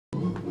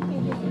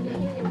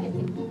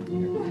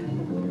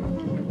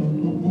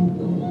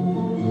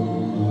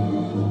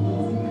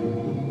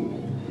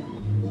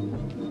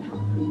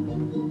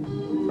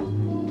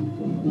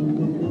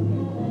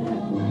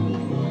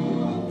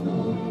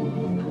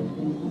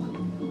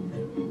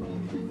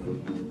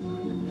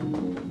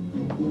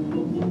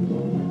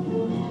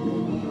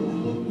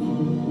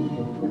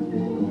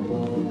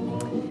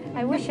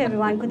wish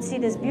everyone could see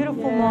this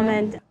beautiful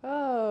moment.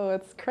 Oh,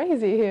 it's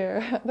crazy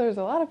here. There's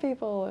a lot of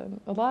people and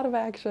a lot of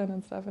action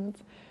and stuff, and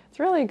it's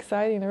really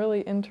exciting, a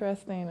really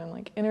interesting and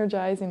like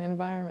energizing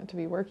environment to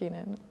be working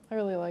in. I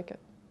really like it.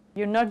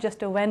 You're not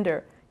just a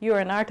vendor, you're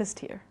an artist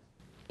here.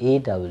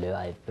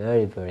 EWI is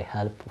very, very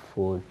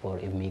helpful for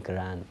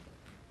immigrant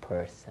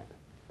person.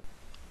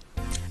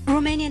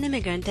 Romanian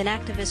immigrant and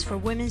activist for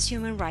women's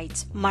human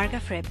rights, Marga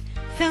C.Fripp,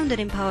 founded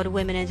Empowered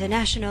Women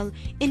International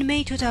in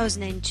May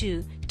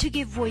 2002 to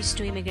give voice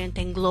to immigrant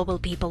and global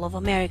people of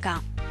America.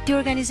 The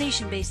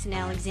organization, based in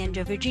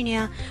Alexandria,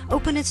 Virginia,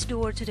 opened its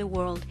door to the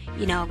world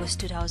in August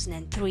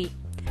 2003.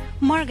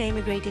 Marga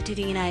immigrated to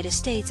the United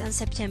States on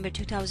September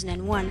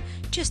 2001,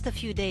 just a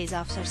few days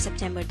after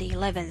September the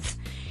 11th.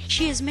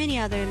 She, as many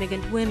other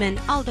immigrant women,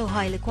 although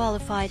highly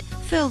qualified,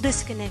 felt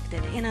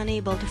disconnected and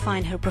unable to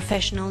find her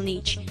professional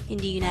niche in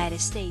the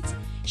United States.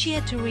 She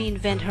had to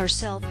reinvent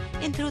herself,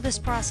 and through this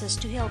process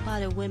to help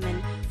other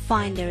women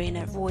find their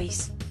inner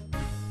voice.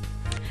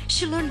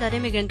 She learned that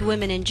immigrant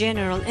women in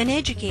general, and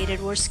educated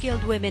or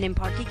skilled women in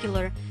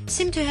particular,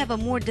 seem to have a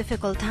more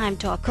difficult time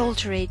to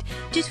acculturate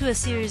due to a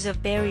series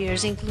of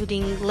barriers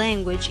including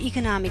language,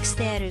 economic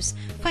status,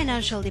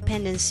 financial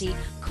dependency,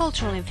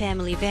 cultural and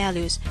family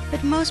values,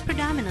 but most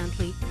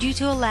predominantly due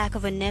to a lack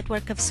of a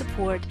network of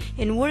support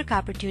and work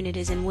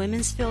opportunities in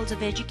women's fields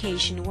of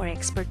education or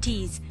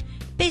expertise.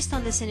 Based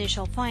on these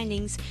initial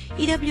findings,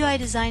 EWI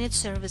designed its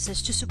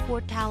services to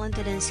support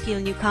talented and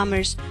skilled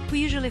newcomers who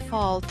usually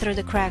fall through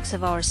the cracks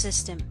of our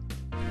system.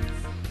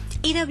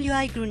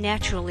 EWI grew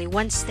naturally,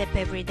 one step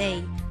every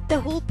day.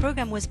 The whole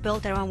program was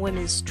built around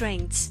women's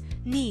strengths,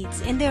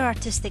 needs, and their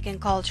artistic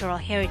and cultural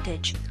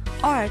heritage.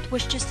 Art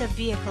was just a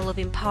vehicle of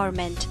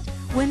empowerment.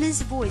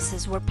 Women's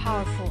voices were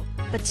powerful,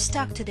 but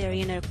stuck to their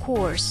inner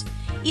cores.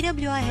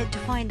 EWI had to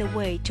find a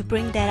way to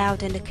bring that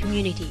out in the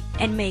community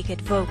and make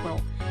it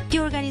vocal. The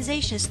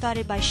organization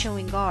started by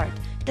showing art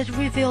that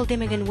revealed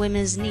immigrant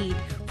women's need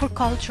for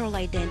cultural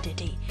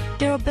identity,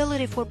 their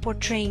ability for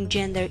portraying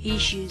gender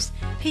issues,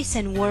 peace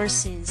and war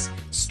scenes,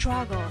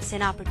 struggles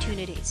and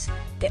opportunities.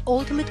 The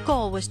ultimate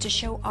goal was to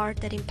show art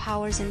that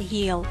empowers and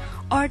heals,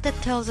 art that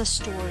tells a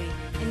story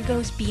and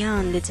goes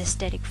beyond its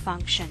aesthetic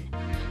function.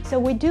 So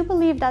we do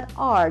believe that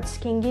arts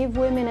can give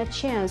women a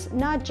chance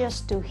not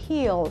just to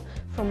heal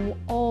from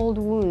old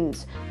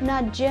wounds,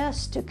 not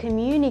just to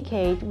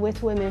communicate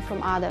with women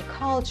from other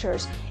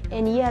cultures,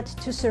 and yet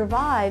to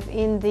survive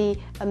in the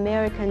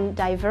American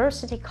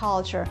diversity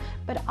culture,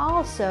 but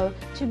also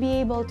to be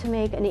able to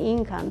make an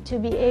income, to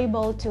be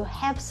able to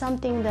have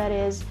something that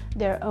is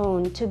their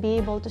own, to be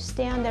able to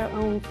stand on their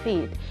own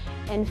feet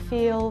and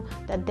feel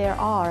that they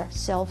are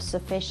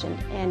self-sufficient.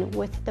 And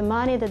with the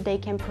money that they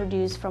can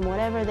produce from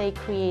whatever they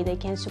create, they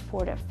can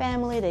support their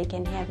family, they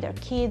can have their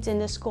kids in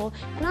the school,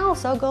 and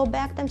also go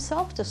back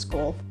themselves to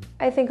school.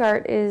 I think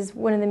art is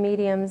one of the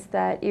mediums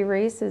that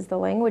erases the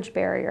language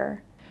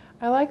barrier.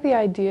 I like the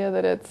idea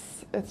that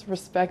it's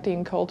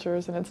respecting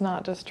cultures, and it's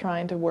not just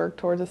trying to work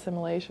towards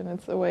assimilation.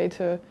 It's a way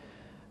to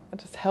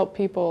just help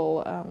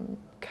people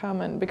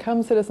come and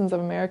become citizens of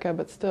America,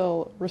 but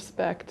still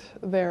respect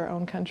their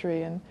own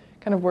country, and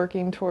kind of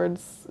working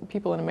towards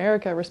people in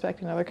America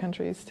respecting other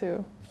countries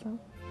too. So.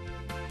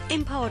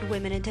 Empowered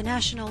Women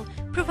International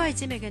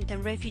provides immigrant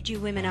and refugee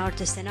women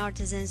artists and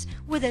artisans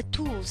with the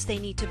tools they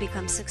need to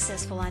become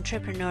successful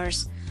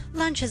entrepreneurs.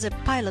 Launched as a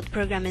pilot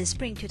program in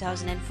spring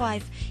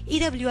 2005,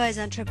 EWI's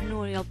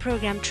entrepreneurial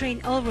program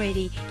trained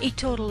already a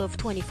total of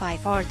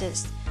 25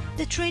 artists.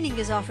 The training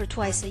is offered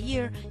twice a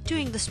year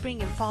during the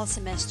spring and fall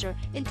semester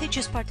and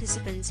teaches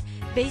participants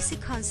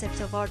basic concepts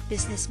of art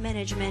business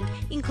management,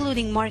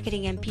 including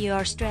marketing and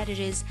PR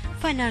strategies,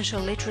 financial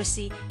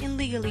literacy, and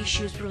legal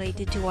issues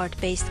related to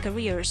art-based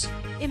careers.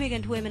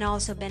 Immigrant women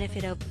also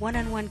benefit of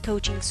one-on-one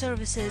coaching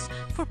services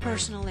for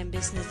personal and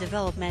business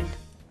development.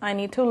 I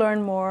need to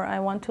learn more,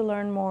 I want to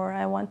learn more,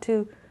 I want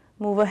to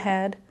move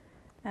ahead,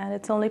 and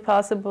it's only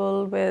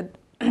possible with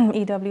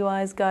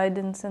EWI's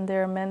guidance and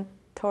their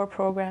mentor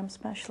program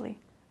especially.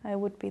 I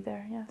would be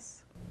there,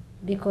 yes.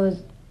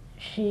 Because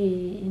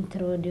she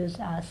introduced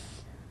us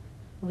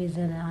with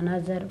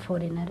another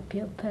foreigner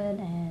people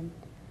and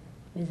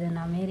with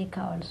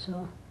America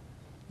also.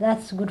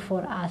 That's good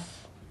for us,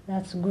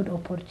 that's good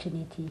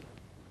opportunity.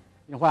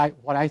 You know,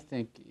 what I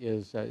think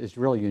is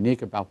really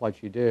unique about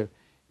what you do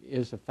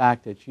is the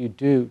fact that you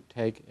do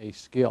take a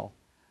skill,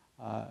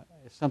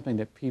 something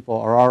that people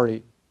are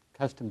already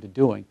accustomed to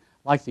doing,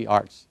 like the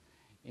arts,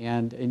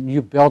 and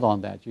you build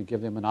on that. You give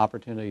them an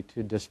opportunity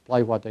to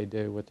display what they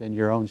do within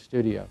your own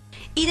studio.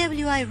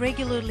 EWI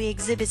regularly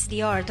exhibits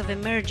the art of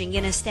emerging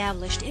and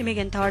established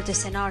immigrant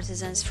artists and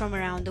artisans from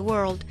around the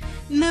world.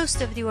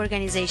 Most of the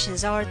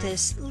organization's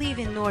artists live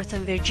in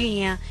Northern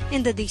Virginia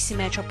in the DC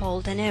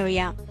metropolitan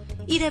area.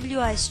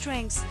 EWI's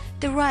strengths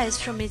derives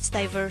from its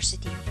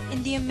diversity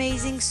and the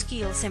amazing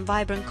skills and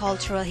vibrant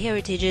cultural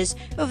heritages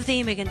of the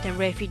immigrant and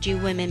refugee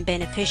women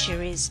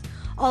beneficiaries.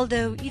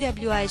 Although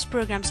EWI's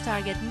programs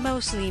target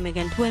mostly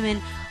immigrant women,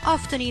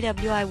 often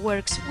EWI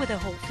works with the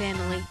whole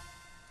family.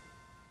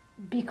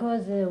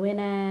 Because when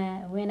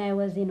I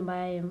was in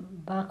my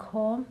back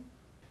home,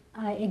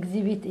 I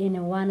exhibit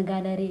in one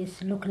gallery.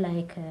 It look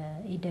like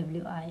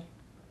EWI.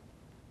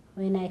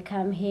 When I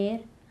come here,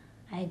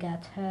 I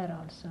got her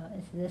also.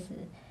 It's this.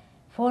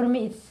 For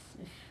me, it's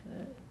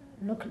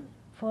look.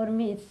 For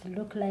me, it's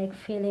look like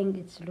feeling.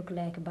 It's look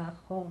like back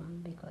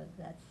home because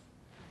that's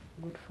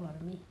good for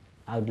me.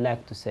 I would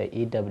like to say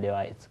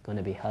EWI is going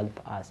to be help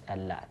us a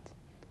lot.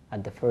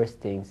 And the first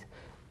things,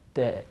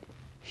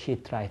 she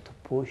tried to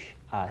push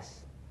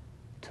us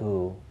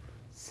to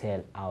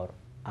sell our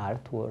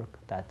artwork.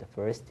 That's the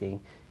first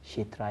thing.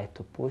 She tried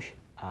to push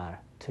us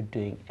to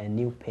doing a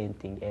new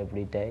painting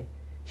every day.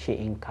 She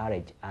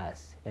encouraged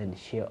us, and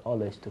she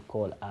always to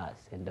call us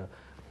and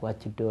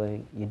what you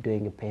doing? You're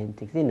doing a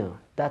painting. You know,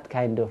 that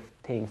kind of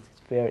things.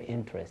 It's very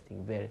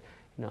interesting, very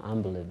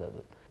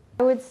unbelievable.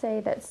 I would say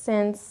that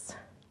since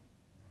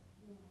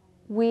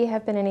we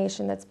have been a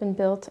nation that's been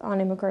built on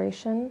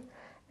immigration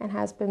and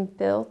has been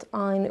built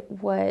on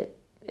what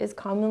is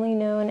commonly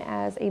known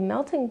as a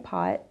melting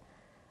pot,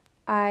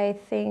 I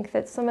think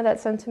that some of that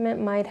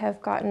sentiment might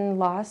have gotten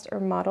lost or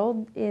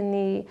muddled in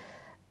the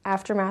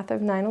aftermath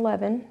of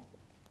 9/11.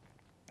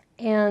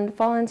 And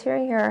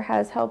volunteering here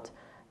has helped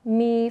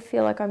me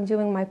feel like I'm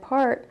doing my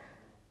part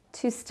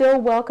to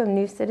still welcome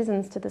new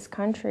citizens to this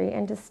country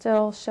and to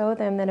still show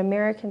them that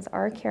Americans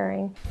are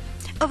caring.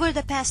 Over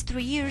the past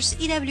 3 years,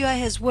 EWI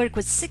has worked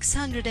with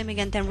 600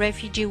 immigrant and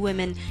refugee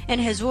women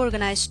and has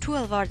organized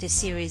 12 artist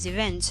series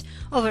events.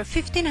 Over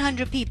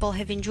 1,500 people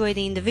have enjoyed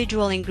the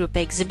individual and group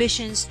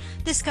exhibitions,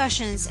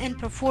 discussions, and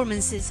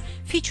performances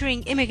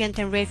featuring immigrant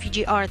and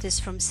refugee artists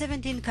from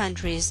 17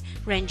 countries,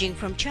 ranging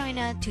from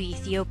China to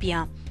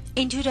Ethiopia.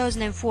 In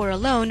 2004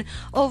 alone,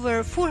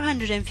 over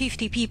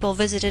 450 people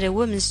visited a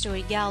women's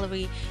story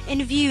gallery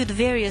and viewed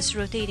various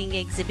rotating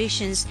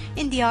exhibitions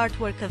in the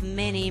artwork of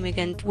many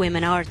immigrant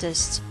women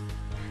artists.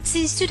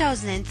 Since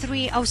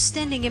 2003,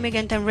 outstanding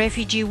immigrant and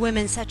refugee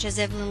women such as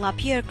Evelyn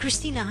Lapierre,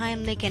 Christina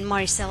Heinrich, and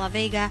Maricela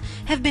Vega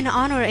have been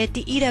honored at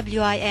the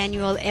EWI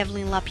annual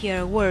Evelyn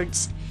Lapierre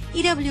Awards.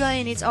 EWI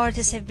and its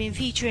artists have been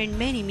featured in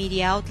many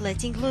media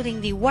outlets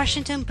including the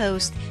Washington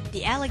Post,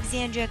 the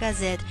Alexandria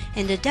Gazette,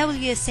 and the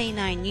WSA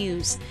 9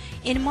 News.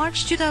 In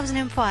March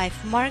 2005,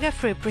 Marga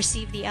Fripp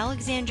received the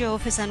Alexandria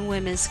Office on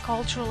Women's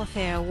Cultural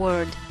Affairs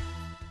Award.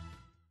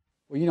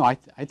 Well,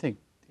 I think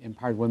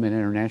Empowered Women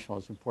International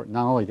is important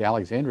not only to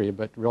Alexandria,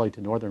 but really to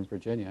Northern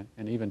Virginia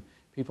and even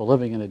people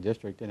living in the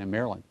district and in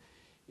Maryland.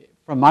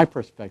 From my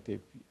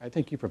perspective, I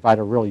think you provide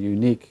a really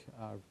unique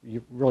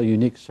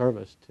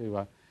service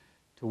to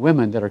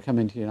women that are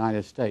coming to the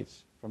United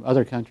States from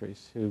other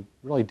countries who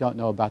really don't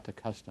know about the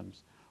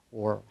customs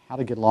or how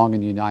to get along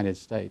in the United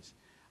States.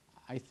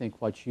 I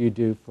think what you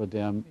do for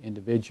them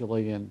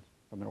individually and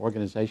from an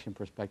organization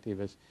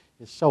perspective is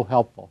so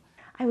helpful.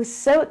 I was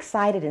so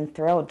excited and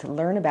thrilled to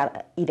learn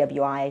about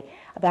EWI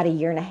about a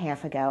year and a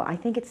half ago. I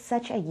think it's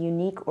such a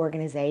unique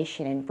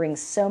organization and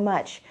brings so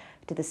much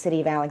to the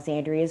city of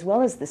Alexandria as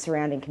well as the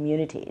surrounding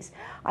communities.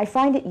 I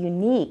find it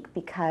unique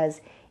because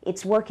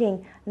it's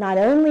working not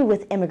only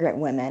with immigrant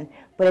women,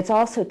 but it's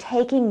also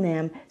taking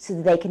them so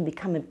that they can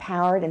become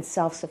empowered and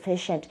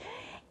self-sufficient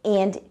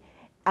and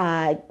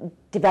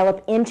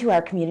develop into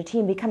our community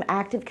and become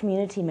active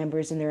community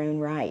members in their own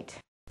right.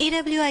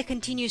 EWI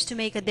continues to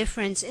make a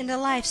difference in the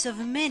lives of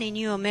many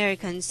new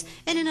Americans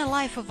and in the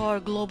life of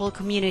our global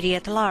community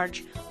at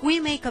large.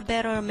 We make a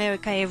better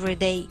America every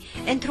day,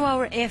 and through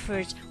our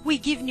efforts, we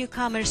give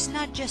newcomers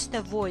not just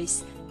a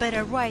voice, but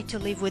a right to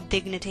live with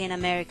dignity in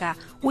America.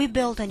 We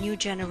build a new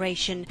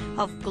generation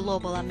of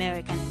global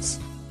Americans.